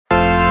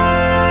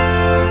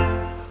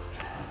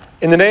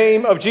In the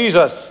name of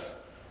Jesus,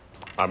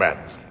 amen.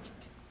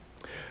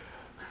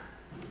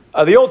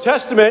 The Old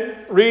Testament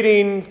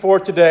reading for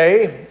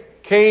today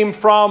came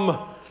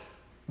from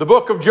the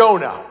book of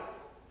Jonah.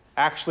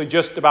 Actually,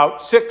 just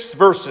about 6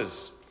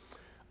 verses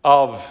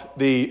of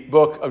the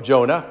book of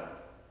Jonah.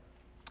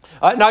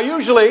 Now,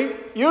 usually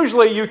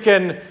you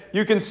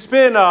can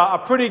spin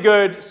a pretty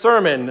good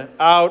sermon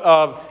out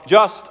of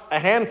just a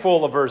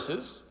handful of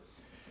verses,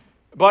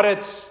 but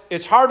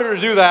it's harder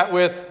to do that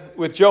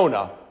with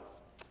Jonah.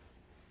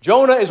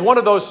 Jonah is one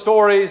of those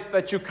stories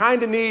that you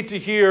kind of need to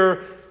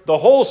hear the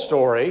whole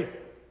story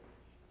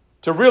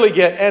to really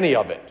get any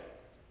of it.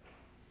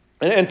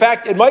 In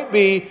fact, it might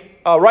be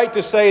right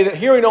to say that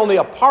hearing only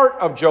a part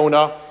of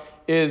Jonah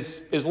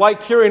is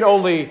like hearing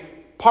only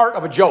part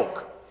of a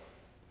joke.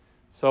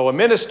 So a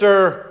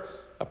minister,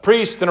 a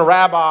priest, and a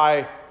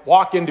rabbi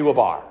walk into a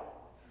bar. ...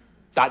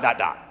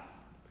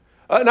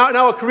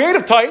 Now a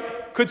creative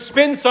type could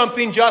spin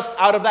something just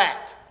out of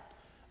that.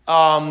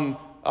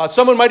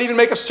 Someone might even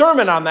make a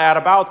sermon on that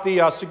about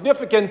the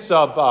significance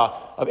of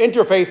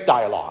interfaith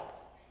dialogue.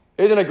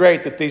 Isn't it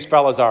great that these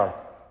fellas are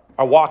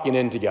walking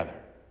in together?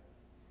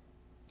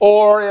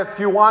 Or if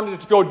you wanted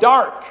it to go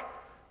dark,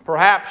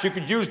 perhaps you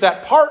could use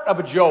that part of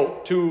a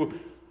joke to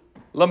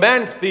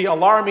lament the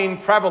alarming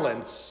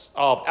prevalence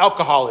of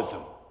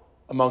alcoholism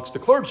amongst the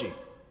clergy,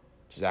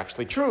 which is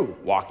actually true.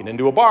 Walking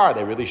into a bar,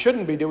 they really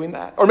shouldn't be doing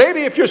that. Or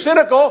maybe if you're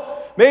cynical,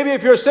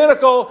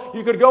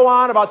 you could go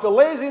on about the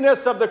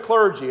laziness of the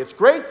clergy. It's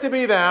great to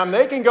be them.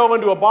 They can go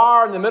into a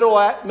bar in the middle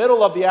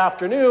of the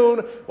afternoon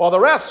while the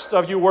rest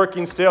of you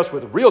working staffs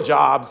with real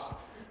jobs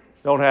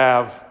don't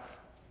have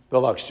the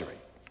luxury.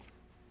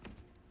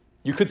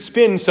 You could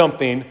spin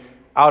something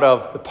out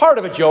of the part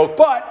of a joke,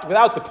 but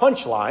without the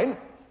punchline.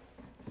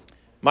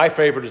 My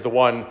favorite is the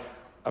one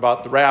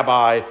about the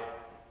rabbi,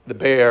 the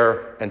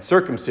bear, and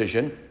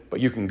circumcision, but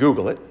you can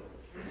Google it.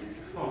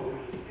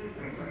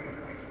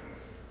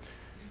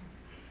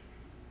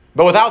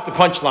 But without the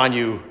punchline,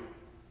 you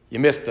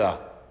miss the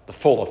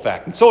full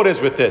effect. And so it is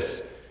with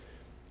this.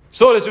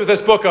 So it is with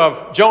this book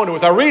of Jonah,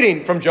 with our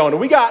reading from Jonah.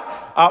 We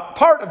got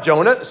part of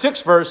Jonah,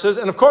 6 verses,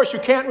 and of course you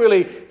can't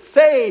really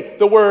say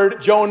the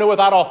word Jonah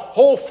without a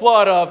whole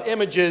flood of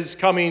images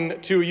coming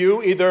to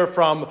you, either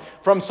from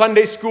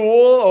Sunday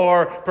school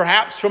or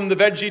perhaps from the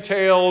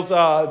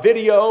VeggieTales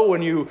video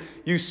when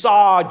you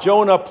saw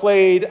Jonah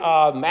played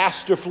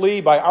masterfully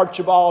by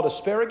Archibald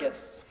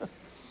Asparagus.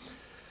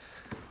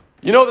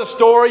 You know the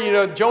story,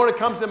 Jonah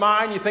comes to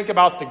mind. You think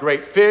about the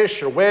great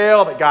fish or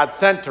whale that God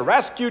sent to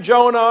rescue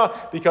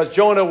Jonah because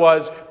Jonah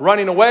was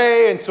running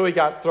away, and so he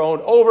got thrown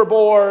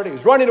overboard. He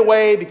was running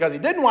away because he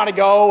didn't want to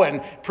go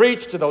and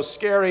preach to those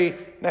scary,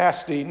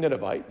 nasty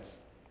Ninevites.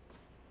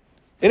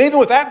 And even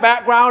with that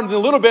background and a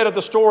little bit of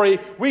the story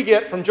we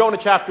get from Jonah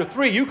chapter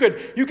 3, you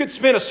could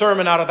spin a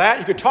sermon out of that.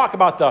 You could talk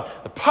about the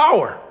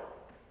power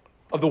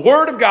of the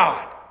Word of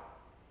God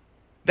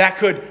that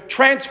could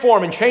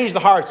transform and change the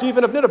hearts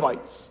even of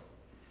Ninevites,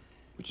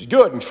 which is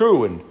good and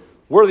true and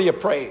worthy of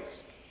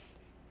praise.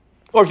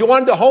 Or if you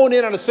wanted to hone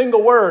in on a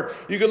single word,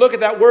 you could look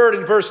at that word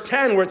in verse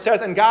 10 where it says,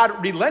 and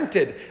God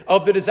relented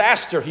of the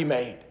disaster he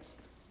made.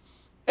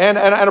 And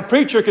a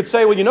preacher could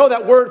say, well,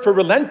 that word for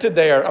relented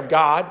there of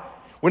God,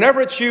 whenever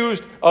it's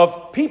used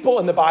of people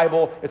in the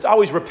Bible, it's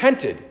always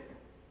repented,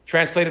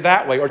 translated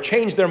that way, or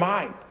changed their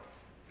mind.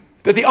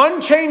 That the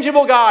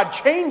unchangeable God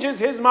changes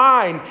his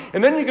mind.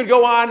 And then you could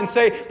go on and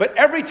say, but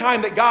every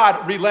time that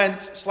God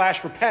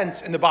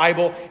relents/repents in the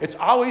Bible, it's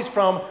always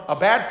from a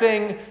bad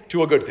thing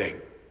to a good thing.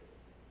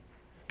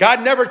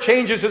 God never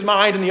changes his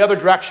mind in the other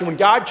direction. When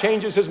God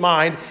changes his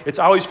mind, it's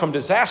always from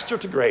disaster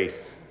to grace,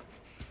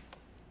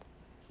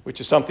 which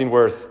is something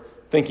worth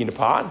thinking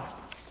upon,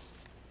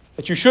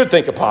 that you should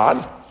think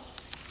upon.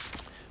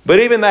 But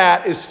even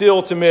that is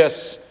still to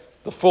miss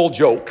the full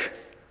joke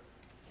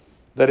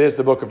that is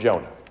the book of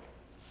Jonah.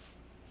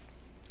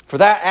 For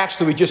that,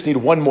 actually, we just need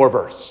one more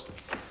verse.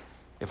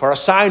 If our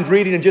assigned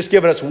reading had just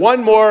given us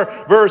one more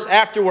verse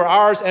after where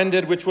ours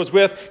ended, which was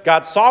with,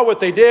 God saw what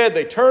they did,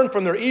 they turned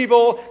from their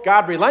evil,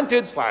 God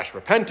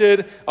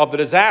relented/repented of the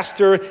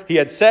disaster he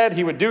had said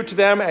he would do to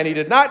them, and he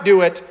did not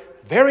do it.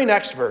 Very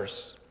next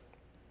verse.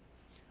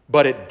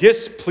 But it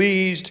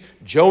displeased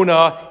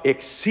Jonah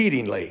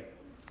exceedingly,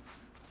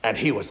 and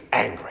he was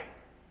angry.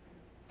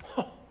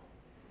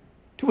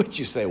 To which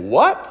you say,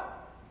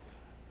 what?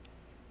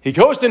 He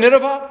goes to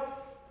Nineveh.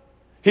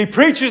 He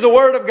preaches the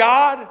word of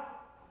God.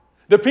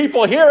 The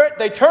people hear it.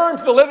 They turn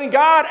to the living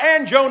God,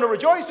 and Jonah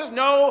rejoices.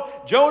 No,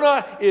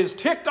 Jonah is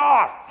ticked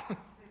off.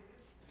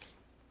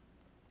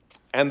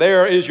 And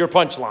there is your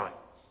punchline.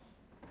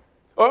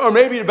 Or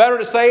maybe better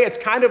to say it's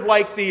kind of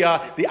like the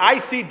I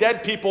see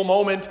dead people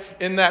moment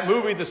in that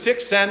movie, The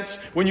Sixth Sense,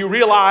 when you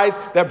realize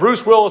that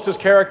Bruce Willis's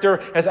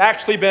character has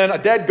actually been a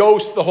dead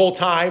ghost the whole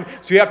time.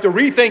 So you have to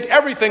rethink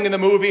everything in the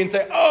movie and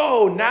say,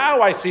 oh,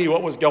 now I see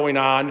what was going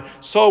on.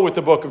 So with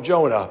the book of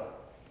Jonah.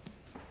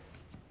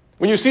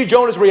 When you see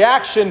Jonah's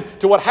reaction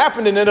to what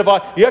happened in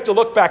Nineveh, you have to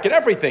look back at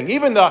everything,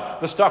 even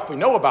the stuff we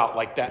know about,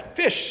 like that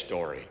fish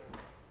story.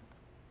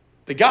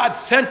 That God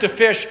sent a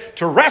fish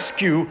to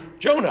rescue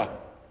Jonah.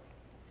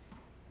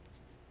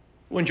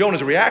 When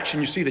Jonah's reaction,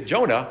 you see that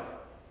Jonah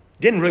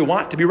didn't really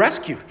want to be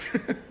rescued.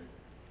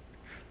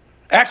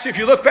 Actually, if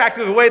you look back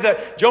to the way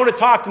that Jonah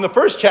talked in the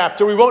first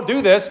chapter, we won't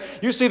do this,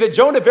 you see that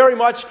Jonah very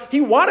much,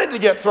 he wanted to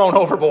get thrown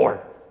overboard.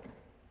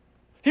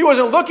 He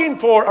wasn't looking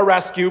for a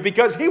rescue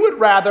because he would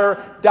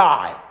rather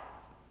die.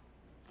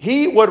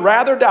 He would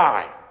rather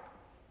die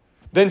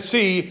than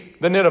see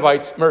the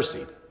Ninevites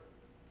mercied.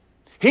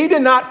 He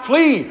did not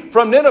flee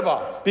from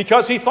Nineveh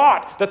because he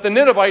thought that the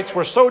Ninevites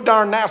were so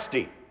darn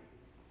nasty.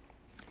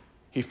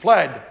 He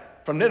fled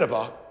from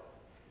Nineveh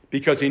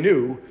because he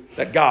knew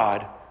that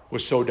God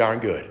was so darn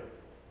good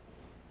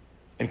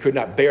and could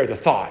not bear the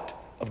thought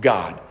of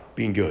God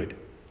being good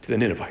to the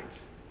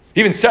Ninevites. He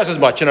even says as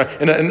much in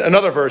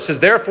another verse, says,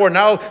 "Therefore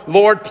now,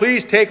 Lord,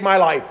 please take my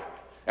life."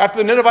 After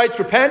the Ninevites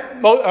repent,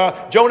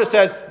 Jonah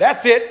says,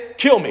 "That's it,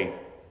 kill me.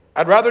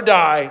 I'd rather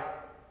die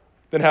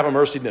than have a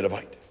mercied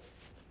Ninevite."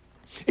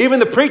 Even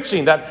the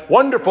preaching, that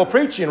wonderful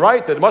preaching,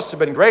 right? That must have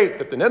been great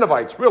that the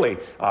Ninevites really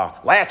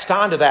latched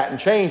onto that and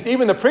changed.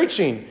 Even the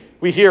preaching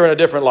we hear in a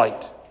different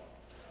light.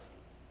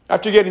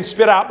 After getting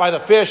spit out by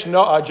the fish,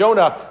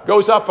 Jonah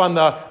goes up on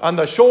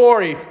the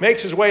shore. He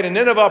makes his way to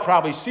Nineveh,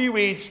 probably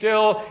seaweed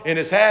still in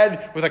his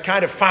head, with a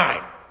kind of,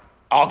 "Fine,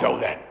 I'll go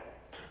then."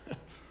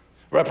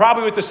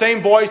 Probably with the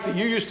same voice that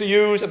you used to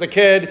use as a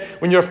kid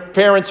when your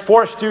parents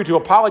forced you to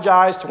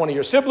apologize to one of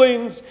your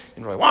siblings. You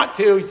didn't really want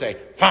to. You say,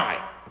 "Fine,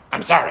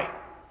 I'm sorry."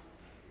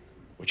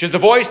 Which is the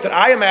voice that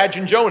I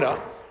imagine Jonah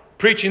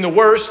preaching the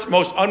worst,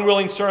 most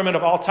unwilling sermon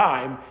of all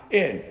time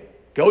in.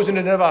 Goes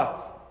into Nineveh.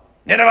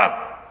 "Nineveh,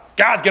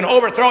 God's going to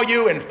overthrow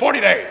you in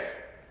 40 days.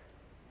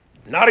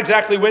 Not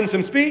exactly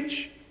winsome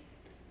speech,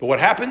 but what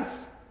happens?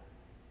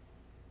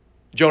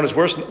 Jonah's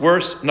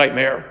worst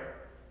nightmare.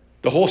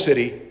 The whole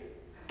city,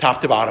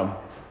 top to bottom,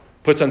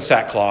 puts on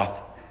sackcloth,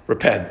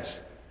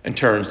 repents, and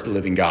turns to the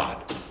living God.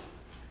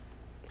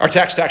 Our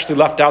text actually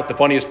left out the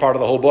funniest part of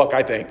the whole book,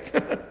 I think.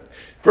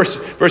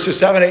 Verses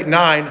 7, 8, and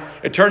 9,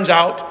 it turns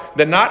out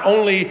that not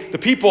only the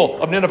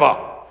people of Nineveh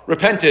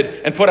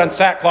repented and put on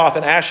sackcloth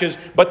and ashes,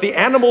 but the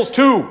animals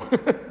too.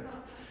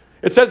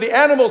 It says the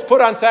animals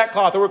put on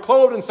sackcloth, or were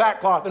clothed in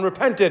sackcloth and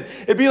repented.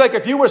 It'd be like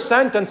if you were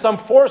sent on some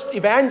forced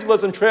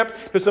evangelism trip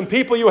to some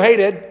people you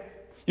hated.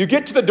 You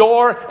get to the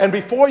door, and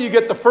before you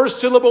get the first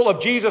syllable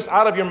of Jesus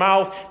out of your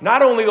mouth,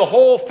 not only the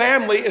whole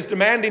family is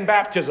demanding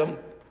baptism,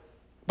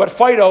 but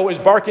Fido is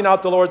barking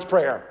out the Lord's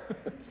Prayer.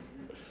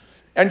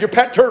 And your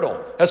pet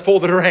turtle has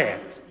folded her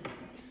hands.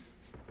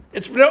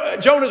 It's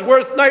Jonah's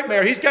worst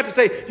nightmare. He's got to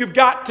say, "You've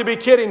got to be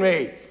kidding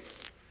me.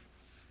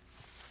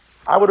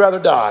 I would rather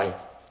die.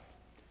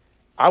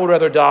 I would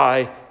rather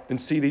die than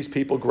see these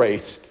people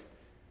graced."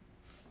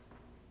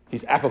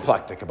 He's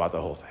apoplectic about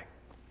the whole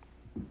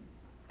thing.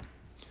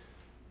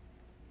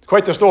 It's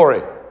quite the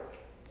story.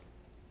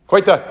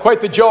 Quite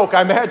the joke.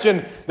 I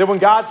imagine that when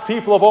God's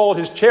people of old,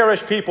 his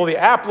cherished people, the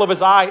apple of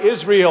his eye,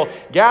 Israel,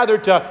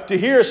 gathered to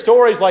hear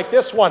stories like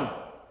this one,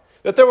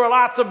 that there were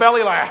lots of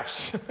belly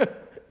laughs.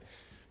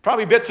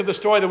 Probably bits of the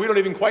story that we don't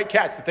even quite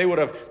catch that they would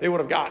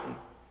have gotten.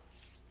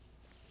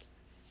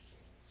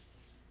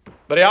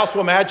 But I also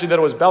imagine that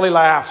it was belly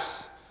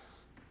laughs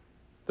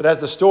that as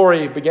the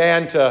story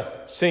began to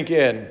sink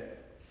in,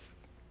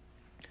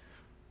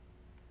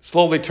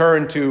 slowly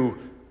turned to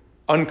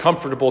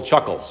uncomfortable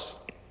chuckles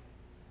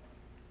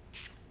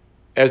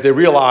as they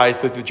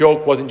realized that the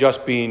joke wasn't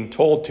just being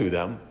told to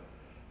them,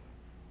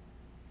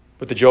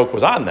 but the joke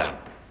was on them.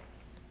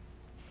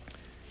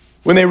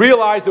 When they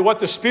realized that what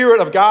the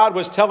Spirit of God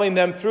was telling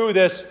them through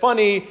this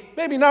funny,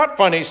 maybe not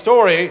funny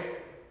story,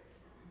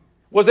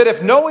 was that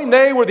if knowing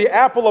they were the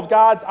apple of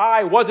God's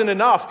eye wasn't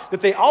enough,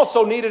 that they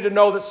also needed to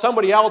know that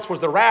somebody else was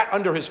the rat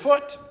under his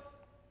foot.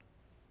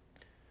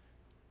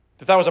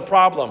 That was a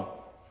problem.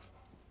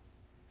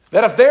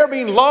 That if their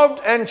being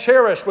loved and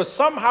cherished was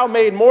somehow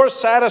made more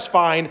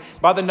satisfying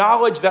by the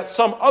knowledge that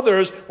some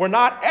others were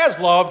not as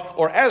loved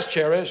or as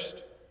cherished,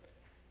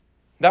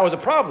 that was a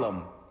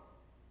problem.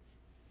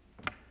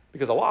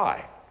 Because a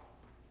lie.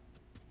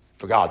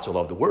 For God so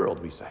loved the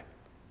world, we say.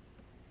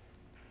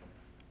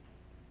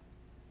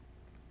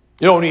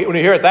 You know, when you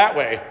hear it that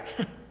way,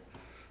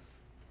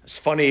 as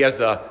funny as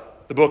the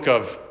book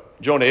of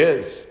Jonah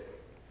is,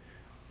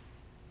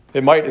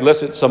 it might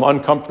elicit some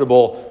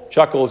uncomfortable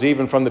chuckles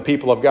even from the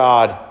people of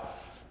God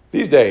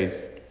these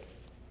days.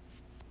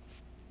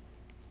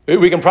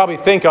 We can probably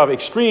think of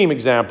extreme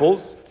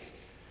examples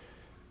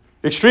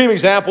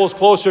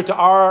closer to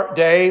our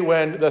day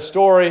when the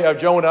story of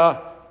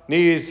Jonah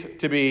needs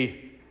to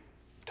be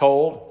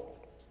told.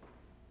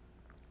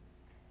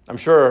 I'm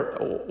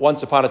sure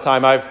once upon a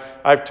time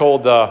I've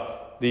told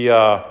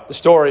the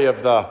story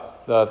of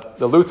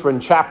the Lutheran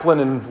chaplain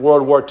in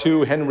World War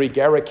II. Henry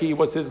Garricky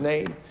was his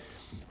name.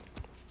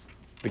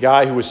 The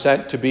guy who was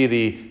sent to be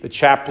the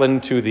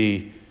chaplain to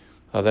the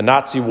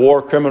Nazi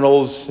war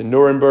criminals in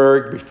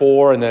Nuremberg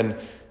before and then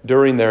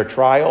during their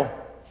trial.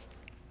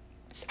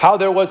 How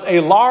there was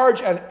a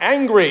large and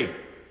angry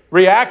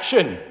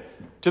reaction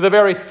to the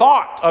very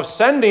thought of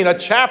sending a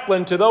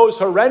chaplain to those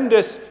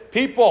horrendous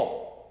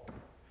people.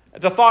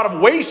 The thought of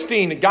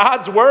wasting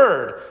God's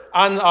word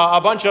on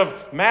a bunch of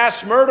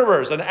mass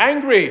murderers, an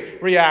angry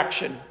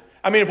reaction.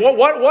 I mean,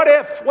 what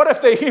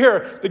if they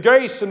hear the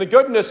grace and the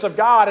goodness of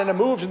God and it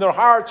moves in their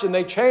hearts and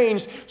they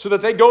change so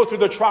that they go through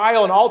the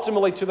trial and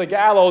ultimately to the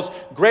gallows,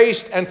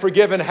 graced and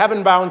forgiven,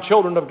 heaven-bound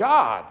children of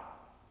God?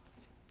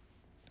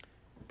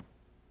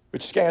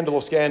 Which scandal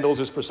of scandals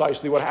is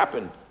precisely what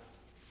happened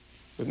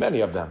with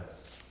many of them.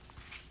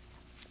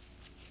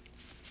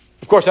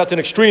 Of course, that's an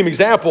extreme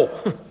example.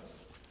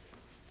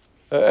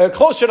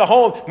 Closer to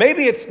home,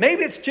 maybe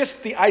it's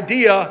just the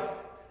idea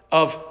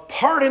of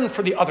pardon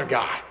for the other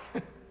guy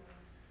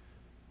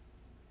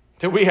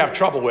that we have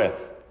trouble with.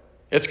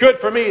 It's good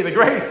for me, the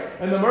grace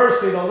and the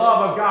mercy, the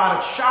love of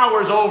God, it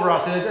showers over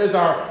us, and it is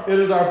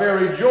our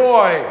very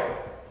joy.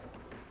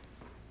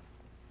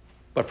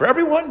 But for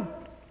everyone,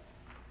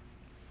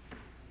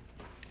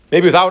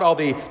 maybe without all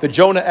the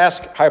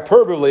Jonah-esque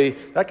hyperbole,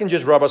 that can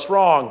just rub us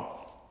wrong.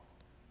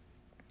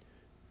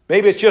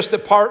 Maybe it's just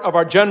that part of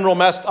our general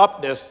messed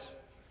upness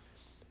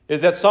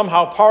is that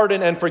somehow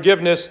pardon and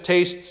forgiveness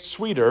tastes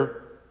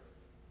sweeter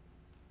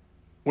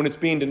when it's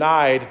being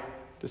denied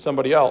to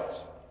somebody else.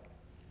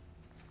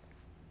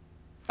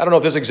 I don't know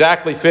if this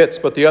exactly fits,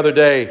 but the other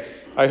day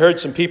I heard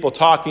some people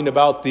talking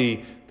about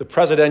the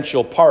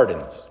presidential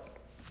pardons.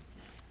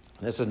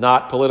 This is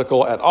not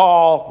political at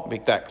all,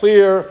 make that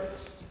clear.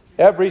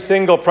 Every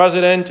single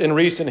president in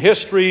recent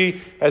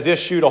history has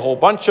issued a whole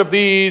bunch of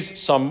these,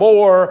 some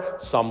more,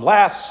 some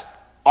less,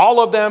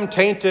 all of them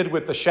tainted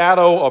with the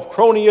shadow of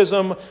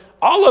cronyism,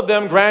 all of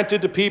them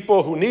granted to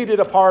people who needed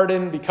a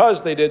pardon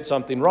because they did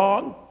something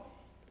wrong.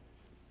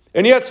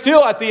 And yet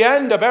still at the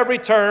end of every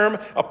term,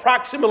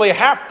 approximately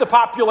half the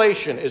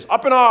population is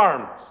up in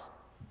arms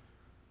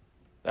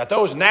that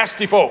those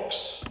nasty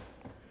folks,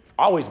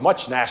 always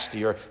much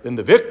nastier than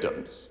the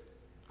victims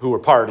who were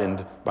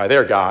pardoned by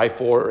their guy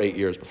 4 or 8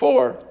 years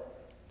before,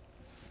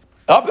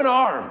 up in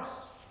arms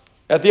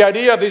at the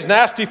idea of these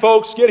nasty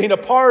folks getting a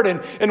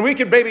pardon. And we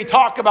could maybe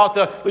talk about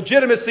the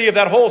legitimacy of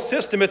that whole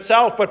system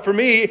itself, but for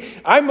me,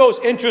 I'm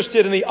most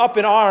interested in the up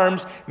in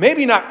arms,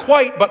 maybe not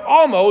quite, but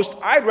almost,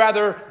 I'd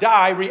rather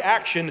die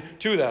reaction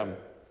to them.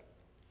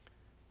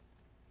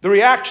 The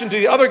reaction to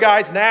the other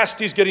guy's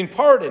nasties getting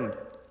pardoned.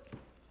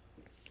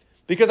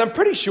 Because I'm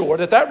pretty sure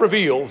that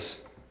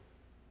reveals,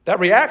 that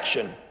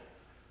reaction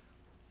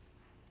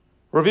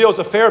reveals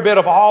a fair bit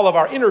of all of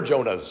our inner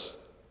Jonahs.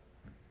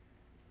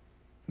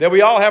 That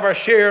we all have our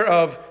share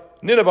of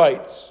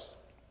Ninevites,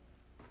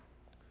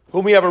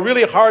 whom we have a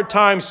really hard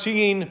time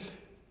seeing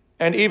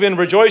and even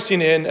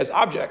rejoicing in as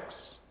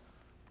objects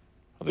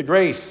of the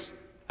grace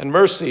and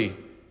mercy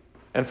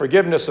and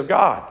forgiveness of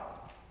God.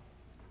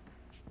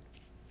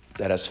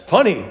 That is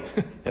funny,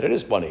 and it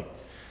is funny,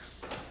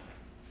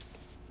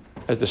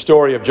 as the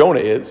story of Jonah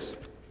is.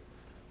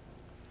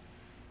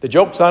 The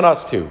joke's on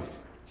us too.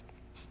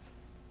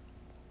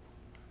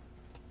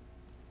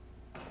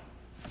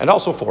 And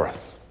also for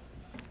us.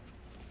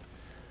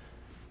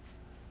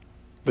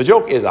 The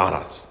joke is on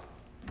us.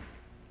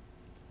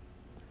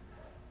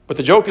 But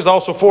the joke is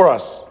also for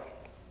us.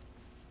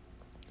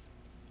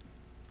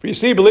 For you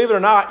see, believe it or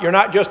not, you're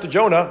not just a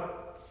Jonah.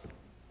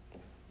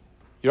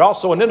 You're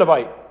also a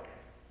Ninevite.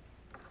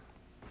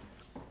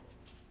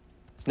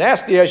 As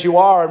nasty as you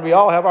are, and we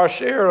all have our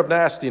share of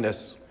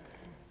nastiness,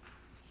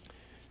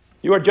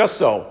 you are just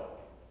so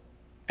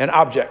an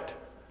object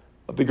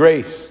of the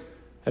grace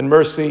and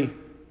mercy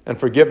and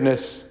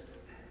forgiveness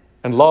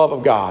and love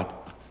of God.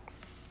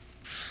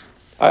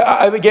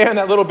 I began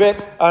that little bit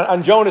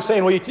on Jonah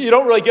saying, well, you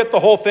don't really get the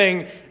whole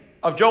thing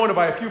of Jonah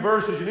by a few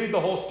verses. You need the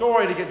whole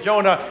story to get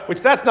Jonah, which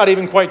that's not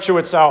even quite true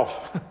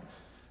itself.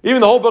 Even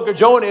the whole book of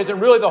Jonah isn't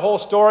really the whole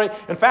story.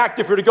 In fact,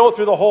 if we were to go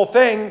through the whole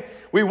thing,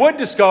 we would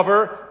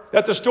discover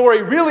that the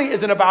story really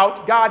isn't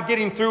about God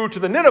getting through to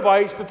the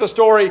Ninevites, that the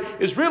story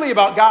is really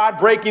about God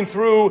breaking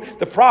through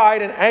the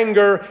pride and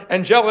anger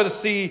and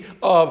jealousy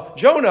of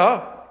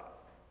Jonah.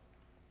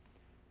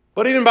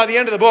 But even by the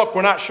end of the book,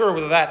 we're not sure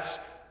whether that's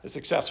a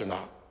success or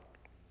not.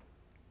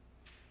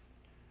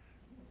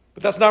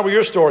 But that's not where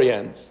your story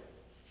ends.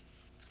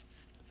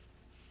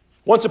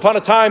 Once upon a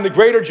time, the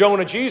greater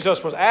Jonah,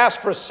 Jesus, was asked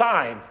for a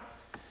sign.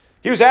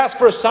 He was asked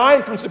for a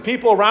sign from some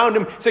people around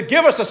him. He said,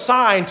 give us a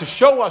sign to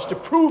show us, to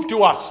prove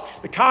to us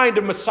the kind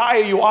of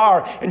Messiah you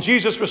are. And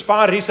Jesus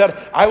responded, he said,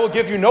 I will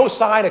give you no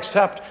sign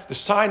except the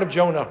sign of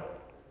Jonah.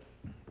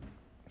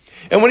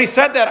 And when he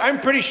said that, I'm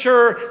pretty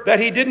sure that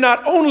he did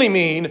not only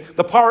mean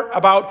the part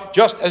about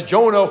just as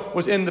Jonah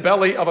was in the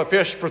belly of a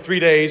fish for 3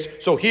 days,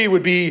 so he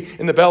would be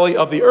in the belly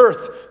of the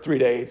earth 3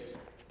 days.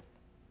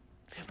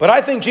 But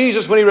I think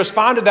Jesus, when he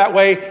responded that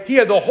way, he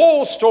had the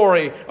whole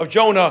story of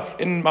Jonah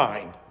in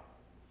mind.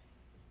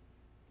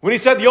 When he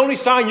said the only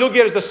sign you'll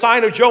get is the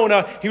sign of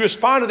Jonah, he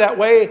responded that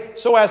way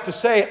so as to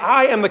say,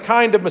 I am the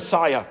kind of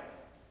Messiah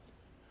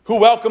who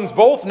welcomes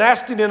both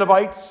nasty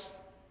Ninevites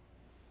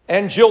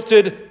and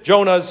jilted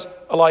Jonahs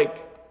alike.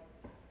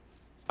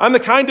 I'm the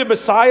kind of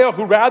Messiah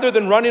who, rather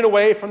than running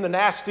away from the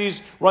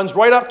nasties, runs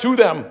right up to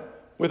them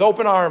with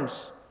open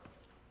arms.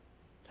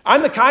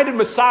 I'm the kind of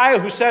Messiah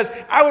who says,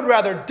 I would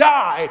rather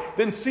die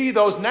than see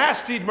those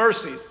nasty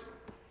mercies.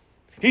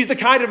 He's the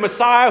kind of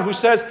Messiah who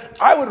says,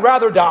 I would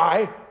rather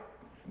die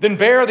than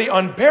bear the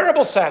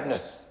unbearable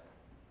sadness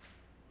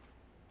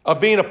of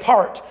being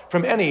apart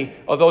from any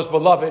of those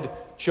beloved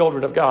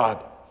children of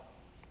God.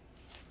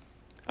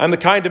 I'm the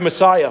kind of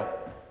Messiah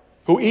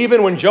who,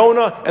 even when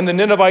Jonah and the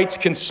Ninevites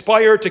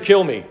conspire to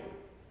kill me,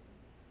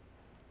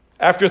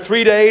 after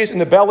 3 days in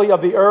the belly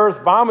of the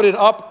earth, vomited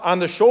up on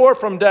the shore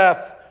from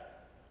death,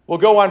 will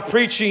go on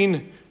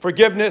preaching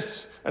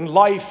forgiveness and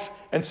life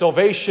and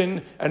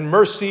salvation and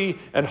mercy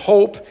and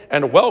hope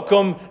and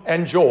welcome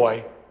and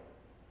joy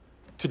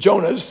to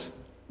Jonahs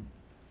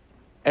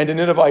and to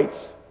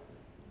Ninevites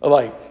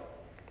alike.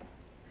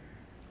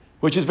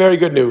 Which is very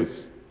good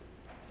news,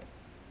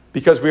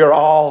 because we are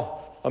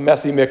all a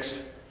messy mix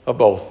of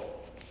both.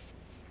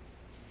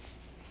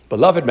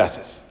 Beloved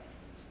messes.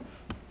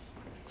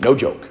 No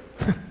joke.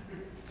 In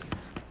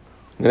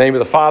the name of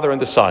the Father,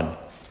 and the Son,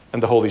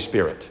 and the Holy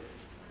Spirit.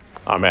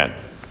 Amen.